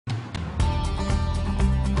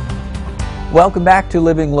Welcome back to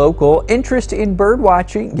Living Local. Interest in bird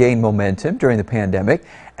watching gained momentum during the pandemic,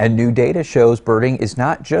 and new data shows birding is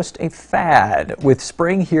not just a fad. With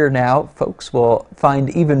spring here now, folks will find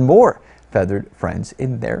even more feathered friends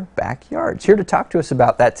in their backyards. Here to talk to us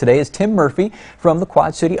about that today is Tim Murphy from the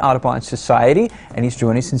Quad City Audubon Society, and he's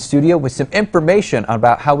joining us in studio with some information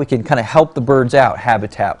about how we can kind of help the birds out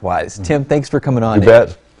habitat-wise. Tim, thanks for coming on. You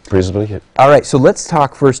bet. Pleased to be here. All right, so let's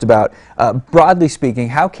talk first about, broadly speaking,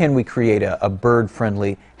 how can we create a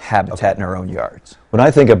bird-friendly habitat in our own yards? When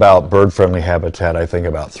I think about bird-friendly habitat, I think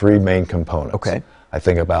about three main components. Okay. I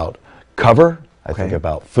think about cover, I think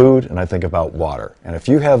about food, and I think about water. And if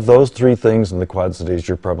you have those three things in the Quad Cities,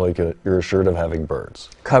 you're assured of having birds.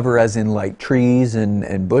 Cover as in like trees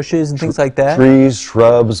and bushes and things like that? Trees,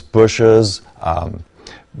 shrubs, bushes,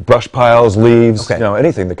 brush piles, leaves, you know,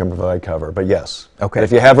 anything that can provide cover. But yes,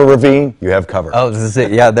 if you have a ravine, you have cover. Oh, this is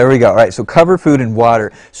it. Yeah, there we go. All right, so cover, food, and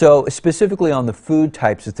water. So specifically on the food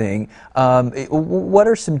types of thing, what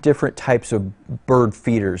are some different types of bird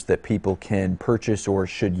feeders that people can purchase or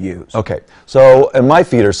should use? Okay, so in my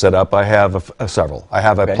feeder setup, I have several. I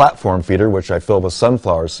have a platform feeder, which I fill with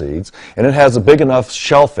sunflower seeds, and it has a big enough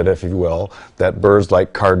shelf in it, if you will, that birds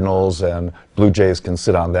like cardinals and blue jays can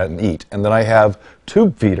sit on that and eat. And then I have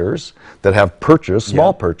tube feeders that have perches,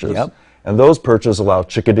 small perches, and those perches allow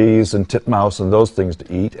chickadees and titmouse and those things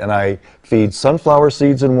to eat. And I feed sunflower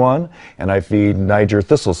seeds in one, and I feed Niger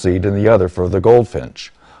thistle seed in the other for the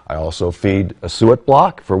goldfinch. I also feed a suet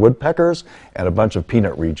block for woodpeckers and a bunch of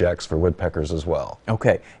peanut rejects for woodpeckers as well.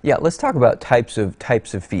 Okay, yeah, let's talk about types of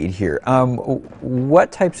feed here.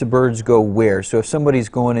 What types of birds go where? So if somebody's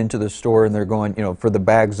going into the store and they're going, you know, for the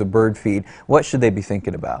bags of bird feed, what should they be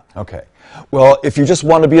thinking about? Okay, well, if you just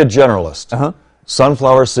want to be a generalist,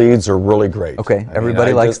 sunflower seeds are really great. Okay,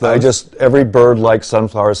 everybody likes those? Every bird likes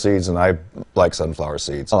sunflower seeds, and I like sunflower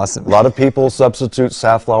seeds. Awesome. A lot of people substitute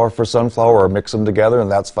safflower for sunflower or mix them together,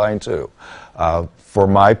 and that's fine too. For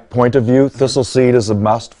my point of view, thistle seed is a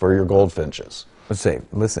must for your goldfinches. Let's say,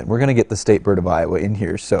 listen, we're going to get the state bird of Iowa in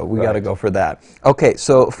here, so we got to go for that. Okay,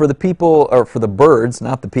 so for the people, or for the birds,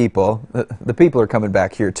 not the people, the people are coming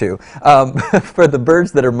back here too. For the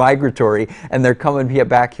birds that are migratory and they're coming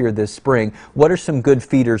back here this spring, what are some good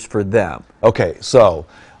feeders for them? Okay, so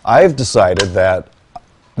I've decided that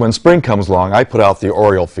when spring comes along, I put out the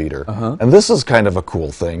Oriole feeder, and this is kind of a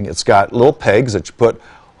cool thing. It's got little pegs that you put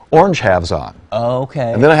orange halves on.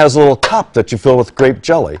 Okay. And then it has a little top that you fill with grape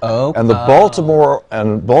jelly. And the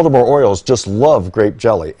Baltimore Orioles just love grape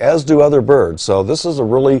jelly, as do other birds. So this is a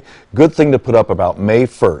really good thing to put up about May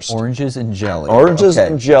 1st. Oranges and jelly. Oranges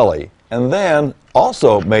and jelly. And then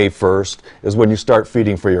also May 1st is when you start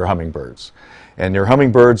feeding for your hummingbirds. And your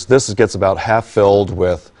hummingbirds, this gets about half filled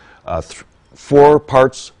with 4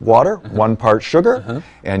 parts water, 1 part sugar,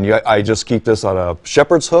 and I just keep this on a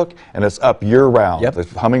shepherd's hook, and it's up year-round. The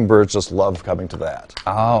hummingbirds just love coming to that.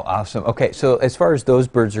 Oh, awesome. Okay, so as far as those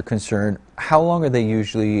birds are concerned, how long are they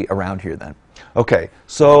usually around here then? Okay,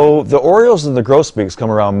 so the Orioles and the grosbeaks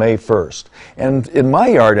come around May 1st, and in my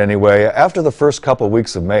yard anyway, after the first couple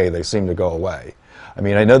weeks of May, they seem to go away. I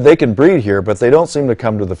mean, I know they can breed here, but they don't seem to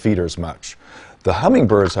come to the feeders much. The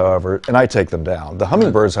hummingbirds, however, and I take them down, the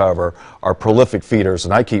hummingbirds, however, are prolific feeders,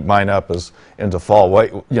 and I keep mine up as into fall,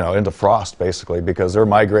 you know, into frost, basically, because they're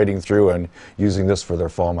migrating through and using this for their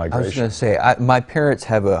fall migration. I was going to say, my parents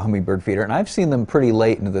have a hummingbird feeder, and I've seen them pretty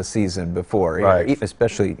late into the season before,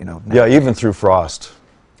 especially, you know. Yeah, even through frost.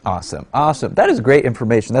 Awesome, awesome. That is great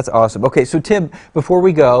information. That's awesome. Okay, so Tim, before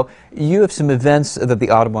we go, you have some events that the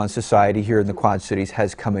Audubon Society here in the Quad Cities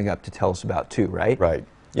has coming up to tell us about too, right? Right.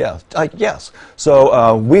 Yeah, yes.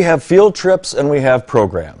 So we have field trips and we have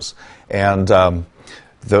programs. And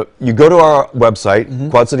you go to our website,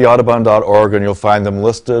 quadcityaudubon.org, and you'll find them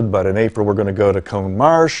listed. But in April, we're going to go to Cone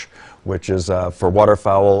Marsh, which is for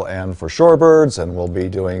waterfowl and for shorebirds. And we'll be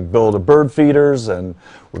doing build-a-bird feeders. And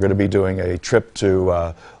we're going to be doing a trip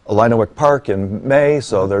to Illinowick Park in May.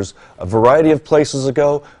 So there's a variety of places to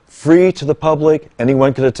go, free to the public.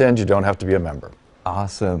 Anyone can attend. You don't have to be a member.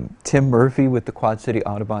 Awesome. Tim Murphy with the Quad City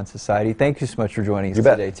Audubon Society. Thank you so much for joining us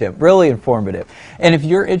today, Tim. Really informative. And if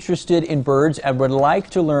you're interested in birds and would like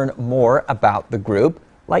to learn more about the group,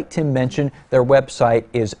 like Tim mentioned, their website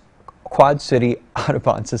is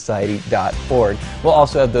quadcityaudubonsociety.org. We'll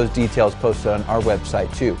also have those details posted on our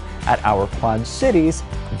website too at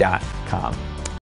ourquadcities.com.